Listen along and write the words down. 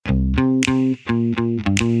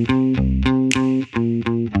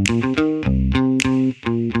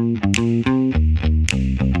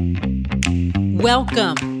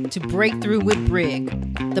Welcome to Breakthrough with Brig,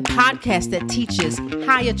 the podcast that teaches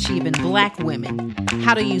high-achieving Black women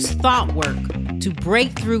how to use thought work to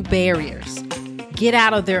break through barriers, get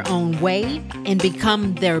out of their own way, and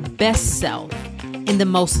become their best self in the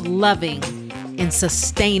most loving and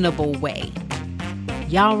sustainable way.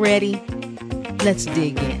 Y'all ready? Let's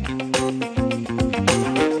dig in.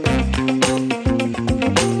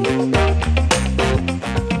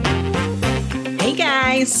 Hey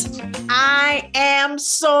guys, I am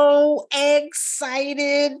so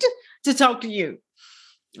excited to talk to you.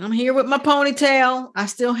 I'm here with my ponytail. I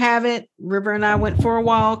still have it. River and I went for a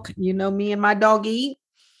walk. You know, me and my doggy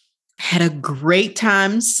had a great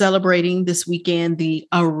time celebrating this weekend the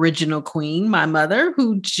original queen, my mother,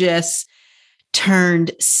 who just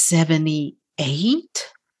turned 78.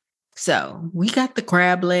 So we got the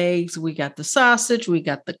crab legs, we got the sausage, we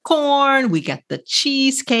got the corn, we got the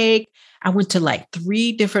cheesecake. I went to like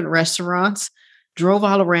 3 different restaurants, drove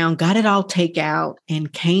all around, got it all takeout,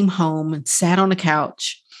 and came home and sat on the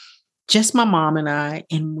couch, just my mom and I,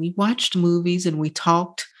 and we watched movies and we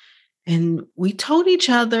talked and we told each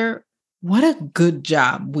other what a good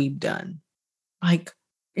job we've done. Like,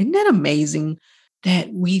 isn't that amazing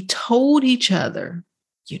that we told each other,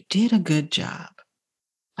 you did a good job?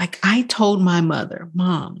 Like I told my mother,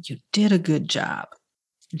 Mom, you did a good job.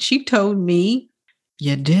 And she told me,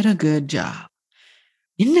 you did a good job.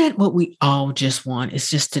 Isn't that what we all just want? Is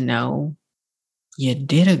just to know you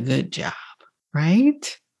did a good job,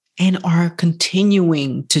 right? And are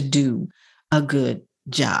continuing to do a good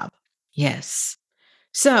job. Yes.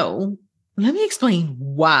 So let me explain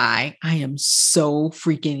why I am so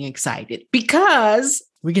freaking excited, because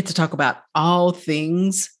we get to talk about all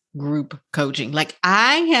things group coaching. Like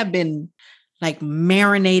I have been like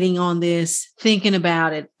marinating on this, thinking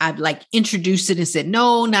about it. I've like introduced it and said,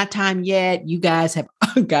 no, not time yet. You guys have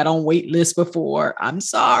got on wait lists before. I'm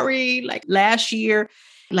sorry. Like last year,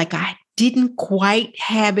 like I didn't quite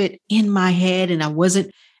have it in my head and I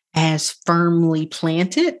wasn't as firmly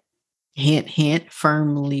planted, hint, hint,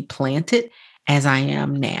 firmly planted as I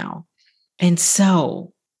am now. And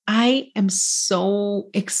so I am so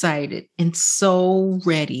excited and so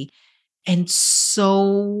ready and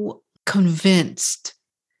so convinced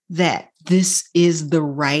that this is the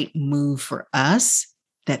right move for us,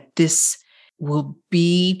 that this will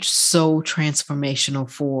be so transformational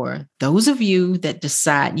for those of you that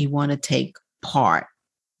decide you want to take part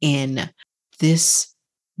in this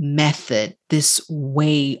method, this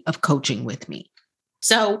way of coaching with me.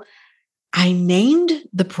 So I named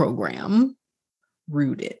the program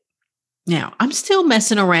Rooted. Now, I'm still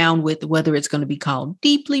messing around with whether it's going to be called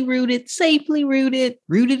Deeply Rooted, Safely Rooted,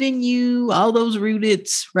 Rooted in You, all those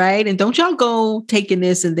rooteds, right? And don't y'all go taking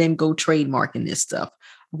this and then go trademarking this stuff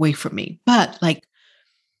away from me. But like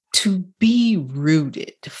to be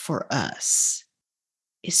rooted for us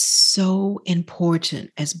is so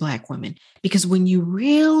important as Black women, because when you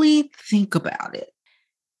really think about it,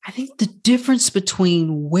 I think the difference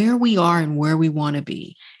between where we are and where we want to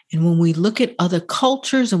be, and when we look at other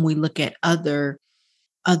cultures and we look at other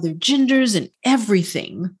genders and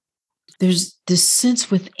everything, there's this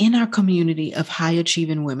sense within our community of high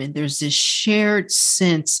achieving women, there's this shared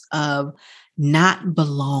sense of not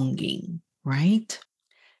belonging, right?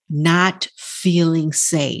 Not feeling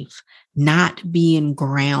safe, not being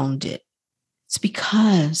grounded. It's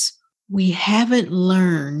because we haven't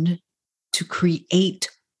learned to create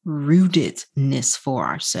rootedness for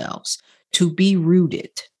ourselves, to be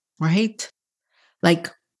rooted. Right?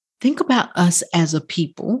 Like, think about us as a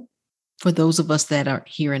people, for those of us that are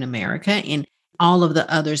here in America and all of the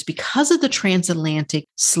others, because of the transatlantic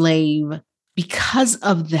slave, because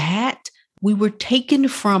of that, we were taken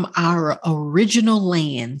from our original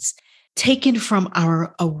lands, taken from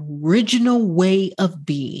our original way of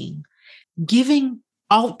being, giving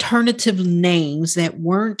alternative names that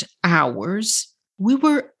weren't ours. We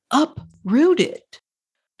were uprooted.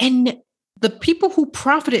 And the people who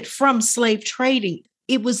profited from slave trading,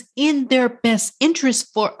 it was in their best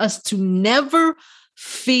interest for us to never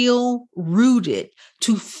feel rooted,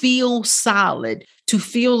 to feel solid, to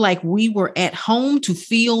feel like we were at home, to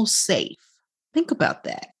feel safe. Think about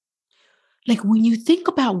that. Like when you think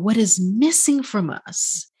about what is missing from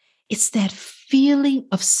us, it's that feeling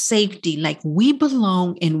of safety, like we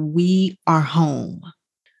belong and we are home.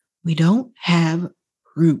 We don't have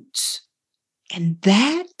roots. And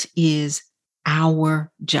that is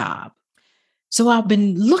our job. So I've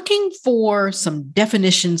been looking for some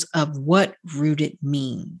definitions of what rooted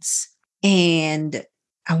means. And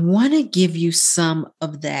I want to give you some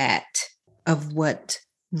of that, of what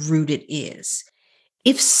rooted is.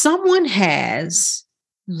 If someone has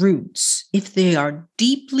roots, if they are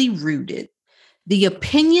deeply rooted, the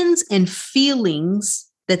opinions and feelings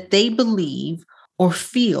that they believe or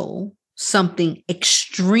feel something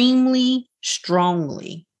extremely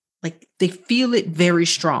strongly, like they feel it very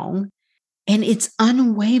strong, and it's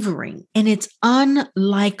unwavering and it's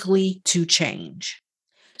unlikely to change.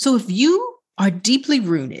 So if you are deeply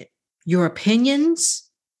rooted, your opinions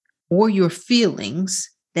or your feelings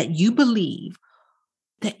that you believe,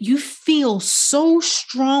 that you feel so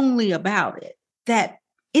strongly about it, that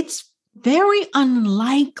it's very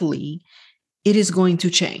unlikely it is going to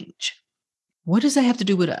change. What does that have to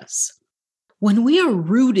do with us? When we are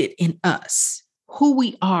rooted in us, who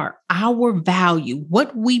we are, our value,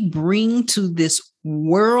 what we bring to this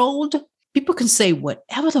world, people can say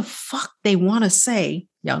whatever the fuck they want to say.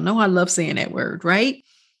 Y'all know I love saying that word, right?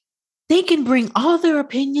 They can bring all their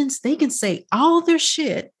opinions. They can say all their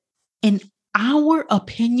shit. And our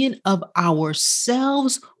opinion of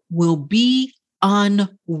ourselves will be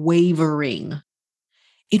unwavering.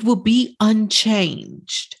 It will be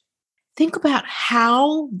unchanged. Think about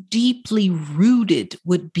how deeply rooted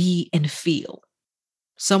would be and feel.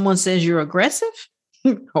 Someone says you're aggressive.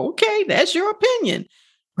 Okay, that's your opinion,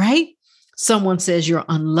 right? Someone says you're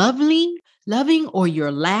unloving, or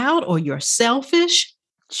you're loud, or you're selfish.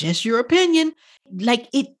 Just your opinion. Like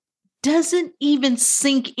it doesn't even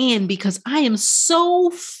sink in because I am so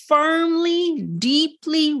firmly,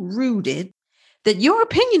 deeply rooted that your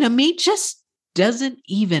opinion of me just doesn't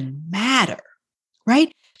even matter,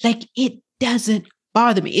 right? Like it doesn't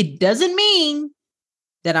bother me. It doesn't mean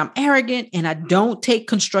that I'm arrogant and I don't take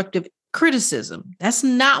constructive criticism. That's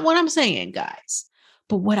not what I'm saying, guys.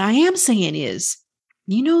 But what I am saying is,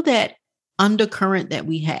 that undercurrent that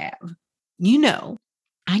we have,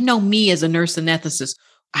 I know me as a nurse anesthetist,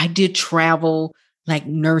 I did travel like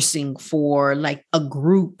nursing for like a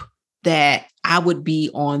group that I would be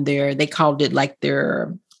on there. They called it like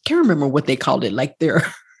their, I can't remember what they called it, like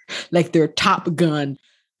their Top Gun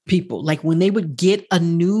people. Like when they would get a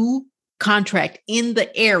new contract in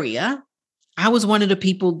the area, I was one of the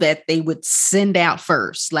people that they would send out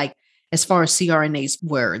first. Like as far as CRNAs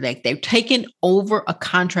were, like they've taken over a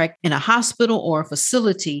contract in a hospital or a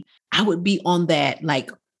facility, I would be on that,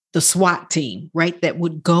 like the SWAT team, right? That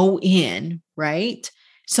would go in, right?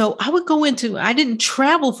 So I didn't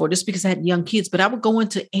travel for this because I had young kids, but I would go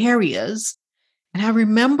into areas. And I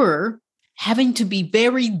remember having to be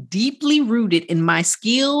very deeply rooted in my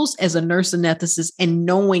skills as a nurse anesthetist and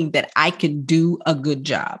knowing that I can do a good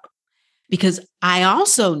job. Because I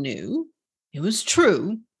also knew it was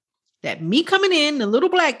true that me coming in, the little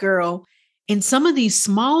Black girl, in some of these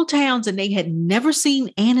small towns, and they had never seen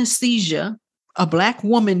anesthesia, a Black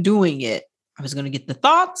woman doing it, I was going to get the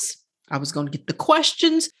thoughts. I was going to get the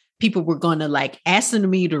questions. People were going to like asking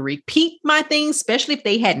me to repeat my things, especially if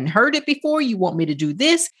they hadn't heard it before. You want me to do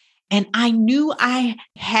this? And I knew I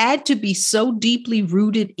had to be so deeply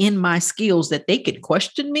rooted in my skills that they could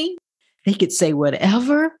question me. They could say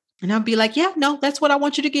whatever. And I'd be like, yeah, no, that's what I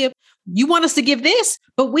want you to give. You want us to give this,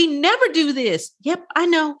 but we never do this. Yep, I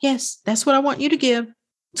know. Yes, that's what I want you to give.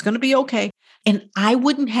 It's going to be okay. And I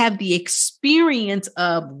wouldn't have the experience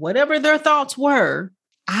of whatever their thoughts were.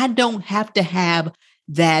 I don't have to have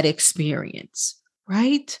that experience,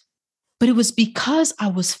 right? But it was because I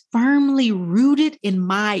was firmly rooted in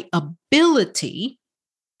my ability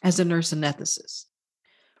as a nurse anesthetist,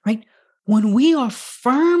 right? When we are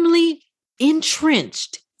firmly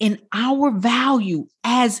entrenched in our value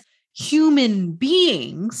as human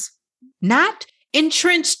beings, not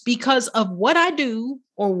entrenched because of what I do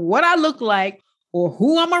or what I look like or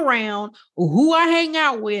who I'm around or who I hang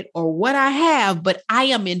out with or what I have, but I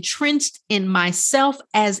am entrenched in myself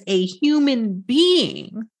as a human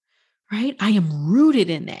being, right? I am rooted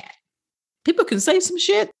in that. People can say some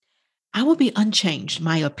shit. I will be unchanged.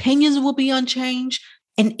 My opinions will be unchanged.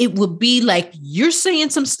 And it will be like you're saying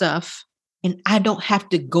some stuff and I don't have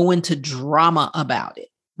to go into drama about it,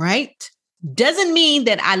 right? Doesn't mean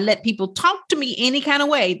that I let people talk to me any kind of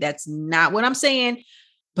way. That's not what I'm saying.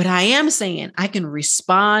 But I am saying I can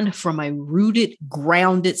respond from a rooted,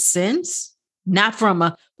 grounded sense, not from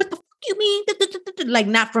a, what the fuck you mean? Like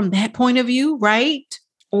not from that point of view, right?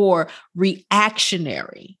 Or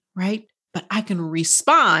reactionary, right? But I can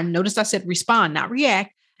respond. Notice I said respond, not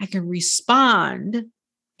react. I can respond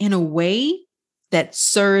in a way that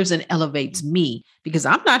serves and elevates me because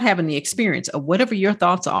I'm not having the experience of whatever your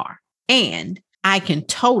thoughts are. And I can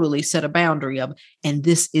totally set a boundary of, and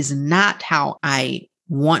this is not how I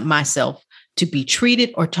want myself to be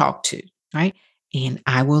treated or talked to, right? And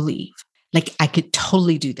I will leave. Like I could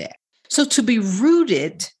totally do that. So to be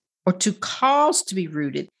rooted or to cause to be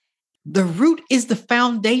rooted The root is the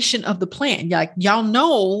foundation of the plant. Like y'all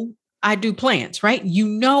know I do plants, right? You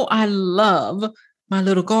know I love my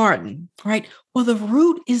little garden, right? Well, the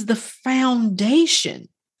root is the foundation,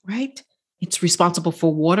 right? It's responsible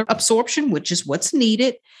for water absorption, which is what's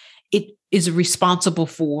needed. It is responsible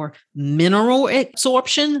for mineral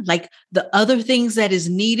absorption, like the other things that is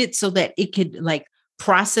needed so that it could like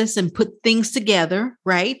process and put things together,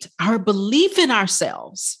 right? Our belief in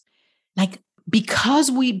ourselves, like because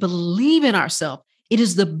we believe in ourselves, it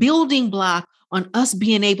is the building block on us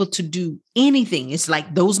being able to do anything. It's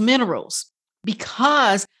like those minerals.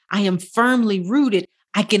 Because I am firmly rooted,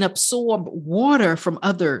 I can absorb water from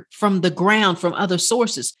the ground, from other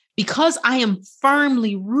sources. Because I am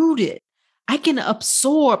firmly rooted, I can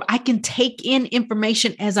absorb, I can take in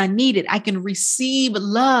information as I need it. I can receive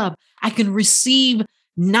love. I can receive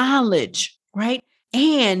knowledge, right?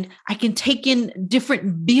 And I can take in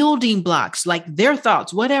different building blocks, like their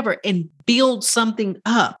thoughts, whatever, and build something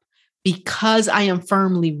up because I am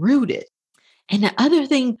firmly rooted. And the other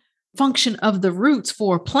function of the roots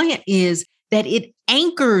for a plant is that it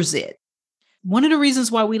anchors it. One of the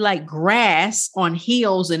reasons why we like grass on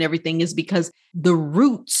hills and everything is because the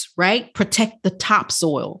roots, right, protect the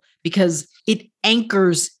topsoil because it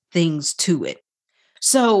anchors things to it.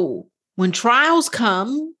 So when trials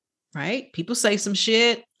come, right, people say some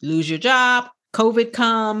shit, lose your job, COVID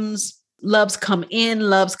comes, loves come in,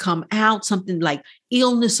 loves come out, something like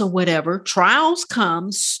illness or whatever, trials come,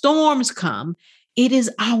 storms come. It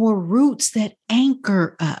is our roots that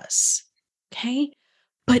anchor us, okay?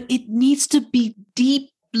 But it needs to be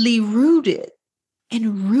deeply rooted.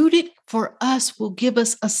 And rooted for us will give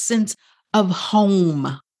us a sense of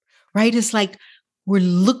home, right? It's like we're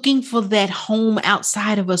looking for that home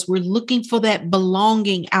outside of us. We're looking for that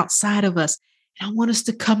belonging outside of us. And I want us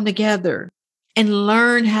to come together and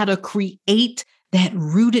learn how to create that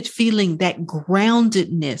rooted feeling, that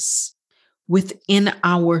groundedness within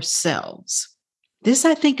ourselves. This,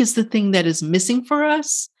 I think, is the thing that is missing for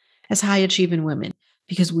us as high achieving women,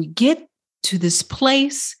 because we get to this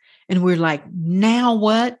place and we're like, now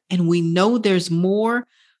what? And we know there's more,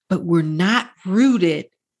 but we're not rooted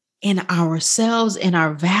in ourselves and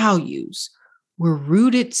our values. We're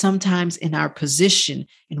rooted sometimes in our position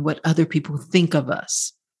and what other people think of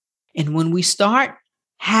us. And when we start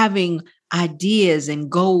having ideas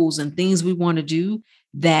and goals and things we want to do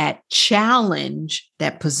that challenge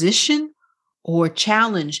that position or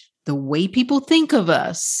challenge the way people think of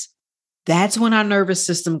us, that's when our nervous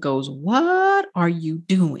system goes, what are you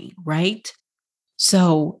doing? Right?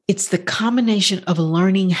 So it's the combination of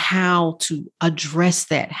learning how to address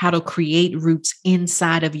that, how to create roots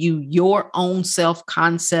inside of you, your own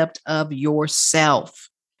self-concept of yourself,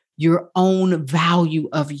 your own value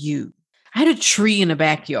of you. I had a tree in the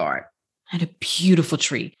backyard. I had a beautiful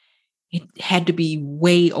tree. It had to be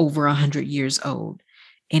way over 100 years old.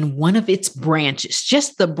 And one of its branches,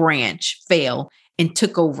 just the branch, fell and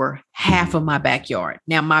took over half of my backyard.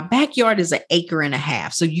 Now, my backyard is 1.5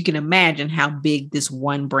 acres. So you can imagine how big this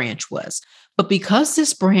one branch was. But because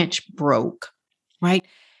this branch broke, right,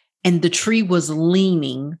 and the tree was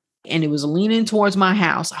leaning, and it was leaning towards my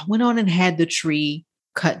house, I went on and had the tree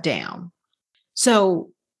cut down.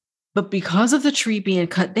 So, but because of the tree being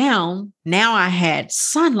cut down, now I had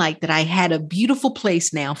sunlight, that I had a beautiful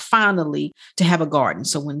place now, finally, to have a garden.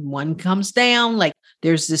 So when one comes down, like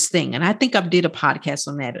there's this thing, and I think I did a podcast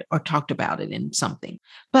on that or talked about it in something.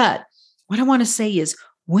 But what I want to say is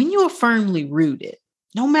when you are firmly rooted,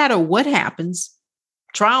 no matter what happens,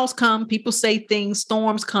 trials come, people say things,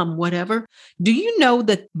 storms come, whatever. Do you know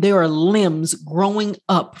that there are limbs growing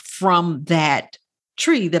up from that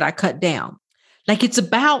tree that I cut down? Like it's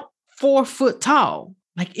about 4 foot tall.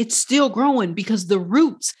 Like it's still growing because the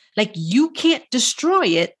roots, like you can't destroy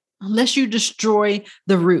it unless you destroy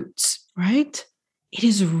the roots, right? It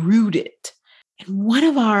is rooted. And one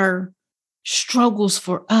of our struggles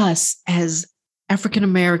for us as African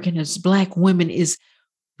American, as Black women, is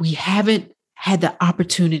we haven't had the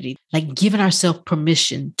opportunity, like given ourselves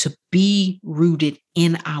permission to be rooted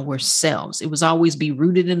in ourselves. It was always be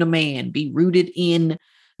rooted in a man, be rooted in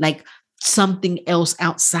like something else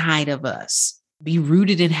outside of us. Be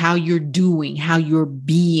rooted in how you're doing, how you're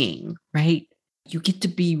being, right? You get to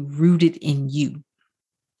be rooted in you.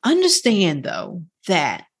 Understand, though,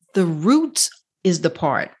 that the roots is the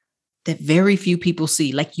part that very few people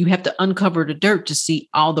see. Like you have to uncover the dirt to see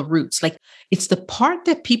all the roots. Like it's the part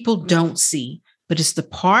that people don't see, but it's the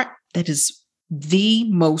part that is the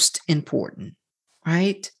most important,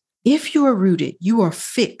 right? If you are rooted, you are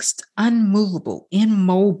fixed, unmovable,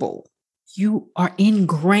 immobile. You are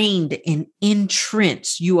ingrained and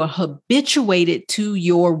entrenched. You are habituated to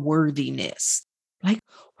your worthiness. Like,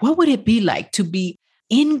 what would it be like to be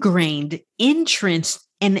ingrained, entrenched,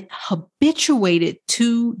 and habituated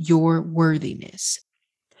to your worthiness?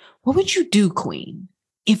 What would you do, Queen,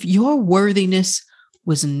 if your worthiness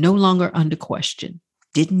was no longer under question,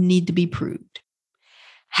 didn't need to be proved?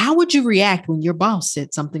 How would you react when your boss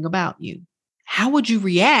said something about you? How would you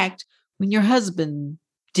react when your husband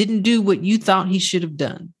didn't do what you thought he should have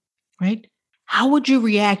done, right? How would you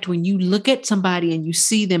react when you look at somebody and you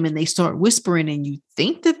see them and they start whispering and you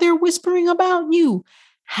think that they're whispering about you?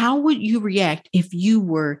 How would you react if you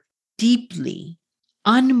were deeply,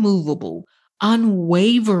 unmovable,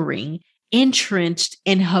 unwavering, entrenched,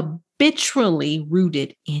 and habitually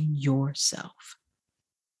rooted in yourself?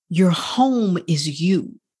 Your home is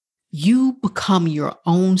you. You become your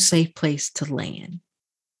own safe place to land.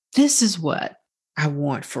 This is what I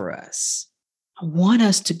want for us. I want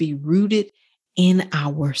us to be rooted in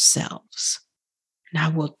ourselves. And I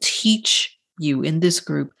will teach you in this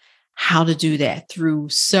group how to do that through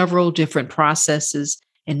several different processes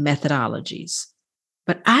and methodologies.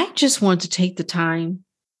 But I just want to take the time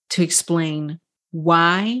to explain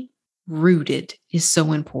why rooted is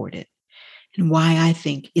so important and why I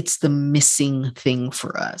think it's the missing thing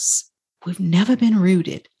for us. We've never been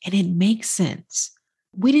rooted, and it makes sense.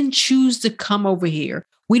 We didn't choose to come over here.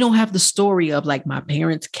 We don't have the story of like my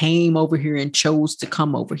parents came over here and chose to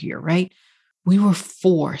come over here, right? We were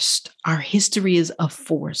forced. Our history is a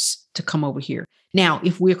force to come over here. Now,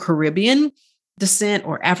 if we're Caribbean descent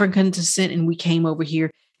or African descent and we came over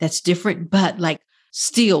here, that's different. But like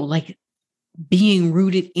still like being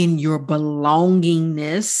rooted in your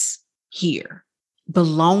belongingness here,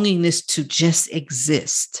 belongingness to just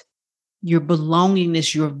exist. Your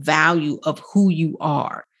belongingness, your value of who you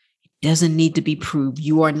are. It doesn't need to be proved.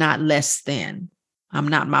 You are not less than. I'm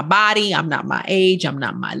not my body. I'm not my age. I'm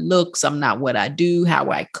not my looks. I'm not what I do,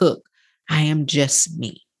 how I cook. I am just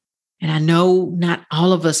me. And I know not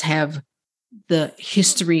all of us have the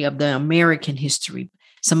history of the American history.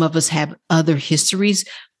 Some of us have other histories,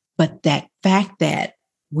 but that fact that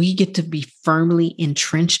we get to be firmly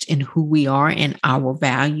entrenched in who we are and our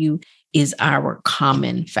value is our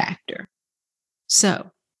common factor.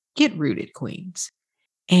 So get rooted, queens.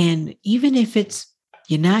 And even if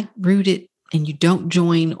you're not rooted and you don't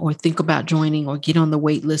join or think about joining or get on the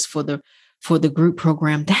wait list for the group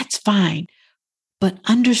program, that's fine. But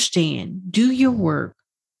understand, do your work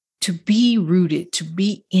to be rooted, to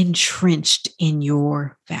be entrenched in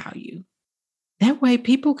your value. That way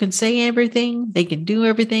people can say everything, they can do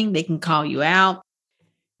everything, they can call you out.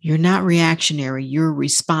 You're not reactionary, you're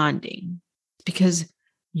responding because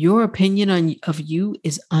your opinion of you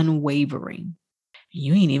is unwavering.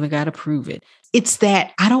 You ain't even got to prove it. It's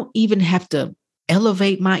that I don't even have to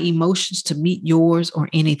elevate my emotions to meet yours or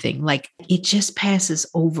anything. Like it just passes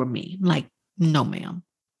over me. Like, no, ma'am.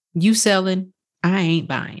 You selling, I ain't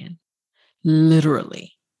buying.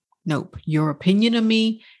 Literally. Nope. Your opinion of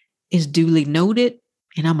me is duly noted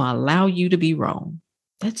and I'm going to allow you to be wrong.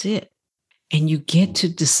 That's it. And you get to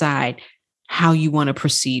decide how you want to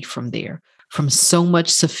proceed from there, from so much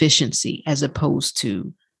sufficiency as opposed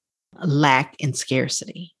to lack and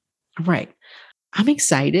scarcity. All right. I'm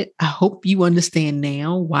excited. I hope you understand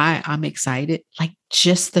now why I'm excited. Like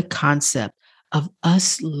just the concept of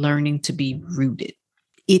us learning to be rooted.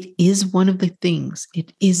 It is one of the things,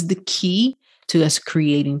 it is the key to us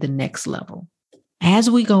creating the next level. As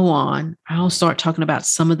we go on, I'll start talking about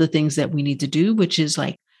some of the things that we need to do, which is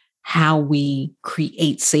like how we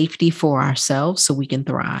create safety for ourselves so we can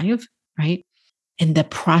thrive, right? And the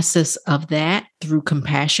process of that through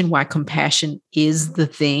compassion, why compassion is the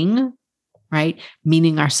thing, right?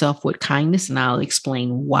 Meaning ourselves with kindness. And I'll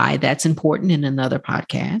explain why that's important in another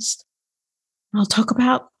podcast. I'll talk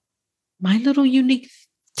about my little unique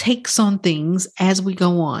takes on things as we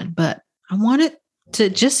go on. But I wanted to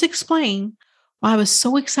just explain why I was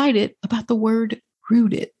so excited about the word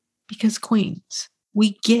rooted. Because queens,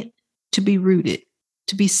 we get to be rooted,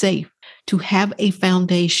 to be safe, to have a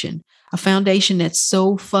foundation that's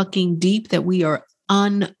so fucking deep that we are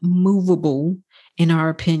unmovable in our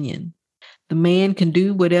opinion. The man can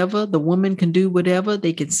do whatever, the woman can do whatever,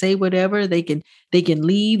 they can say whatever, they can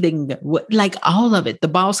leave, they can like all of it. The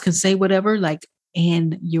boss can say whatever, like,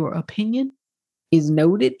 and your opinion is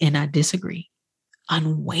noted and I disagree.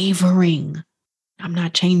 Unwavering. I'm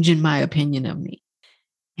not changing my opinion of me.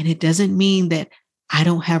 And it doesn't mean that I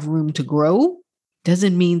don't have room to grow.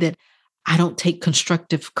 Doesn't mean that I don't take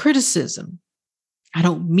constructive criticism. I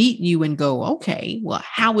don't meet you and go, okay, well,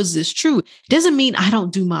 how is this true? Doesn't mean I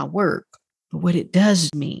don't do my work. But what it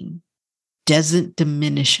does mean doesn't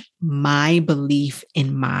diminish my belief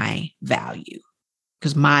in my value,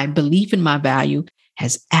 because my belief in my value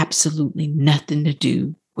has absolutely nothing to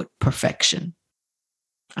do with perfection.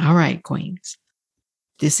 All right, queens.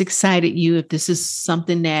 This excited you. If this is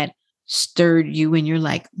something that stirred you and you're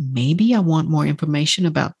like, maybe I want more information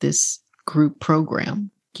about this group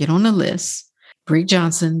program, get on the list,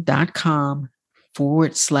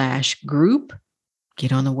 brigjohnson.com/group,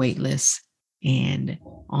 get on the wait list. And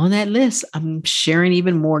on that list, I'm sharing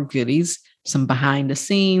even more goodies, some behind the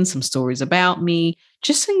scenes, some stories about me,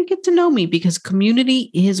 just so you get to know me, because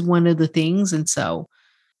community is one of the things. And so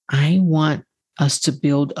I want us to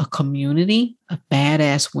build a community of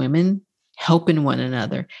badass women helping one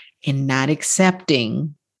another and not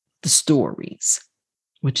accepting the stories,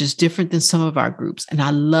 which is different than some of our groups. And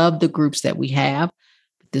I love the groups that we have.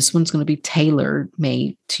 This one's going to be tailor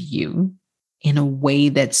made to you in a way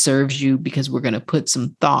that serves you, because we're going to put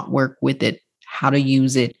some thought work with it, how to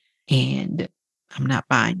use it. And I'm not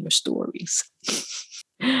buying your stories.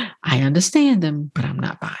 I understand them, but I'm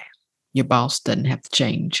not buying. Your boss doesn't have to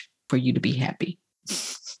change for you to be happy.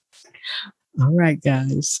 All right,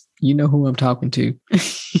 guys, you know who I'm talking to.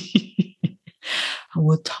 I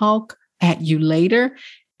will talk at you later.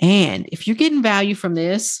 And if you're getting value from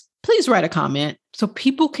this, please write a comment so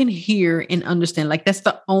people can hear and understand. Like, that's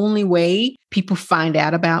the only way people find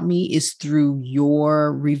out about me, is through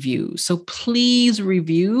your review. So please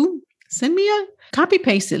review, send me a copy,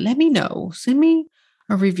 paste it. Let me know, send me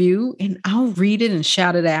a review and I'll read it and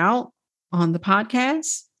shout it out on the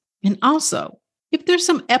podcast. And also, if there's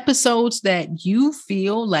some episodes that you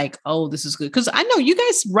feel like, oh, this is good, because I know you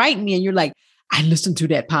guys write me and you're like, I listened to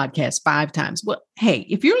that podcast 5 times. Well, hey,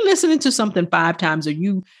 if you're listening to something 5 times or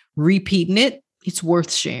you repeating it, it's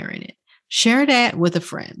worth sharing it. Share that with a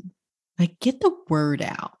friend. Like, get the word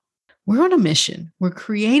out. We're on a mission. We're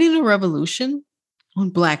creating a revolution on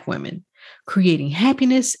Black women, creating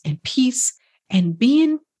happiness and peace and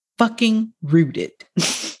being fucking rooted.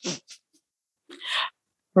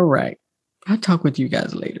 All right. I'll talk with you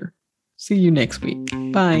guys later. See you next week.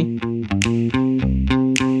 Bye.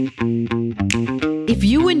 If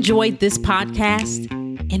you enjoyed this podcast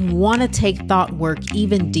and want to take thought work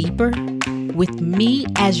even deeper with me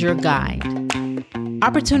as your guide,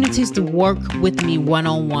 opportunities to work with me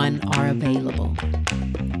one-on-one are available.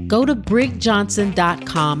 Go to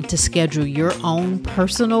brigjohnson.com to schedule your own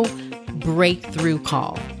personal breakthrough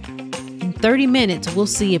call. In 30 minutes, we'll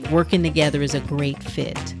see if working together is a great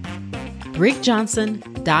fit.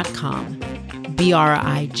 brigjohnson.com,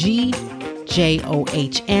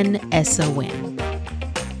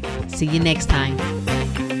 BRIGJOHNSON. See you next time.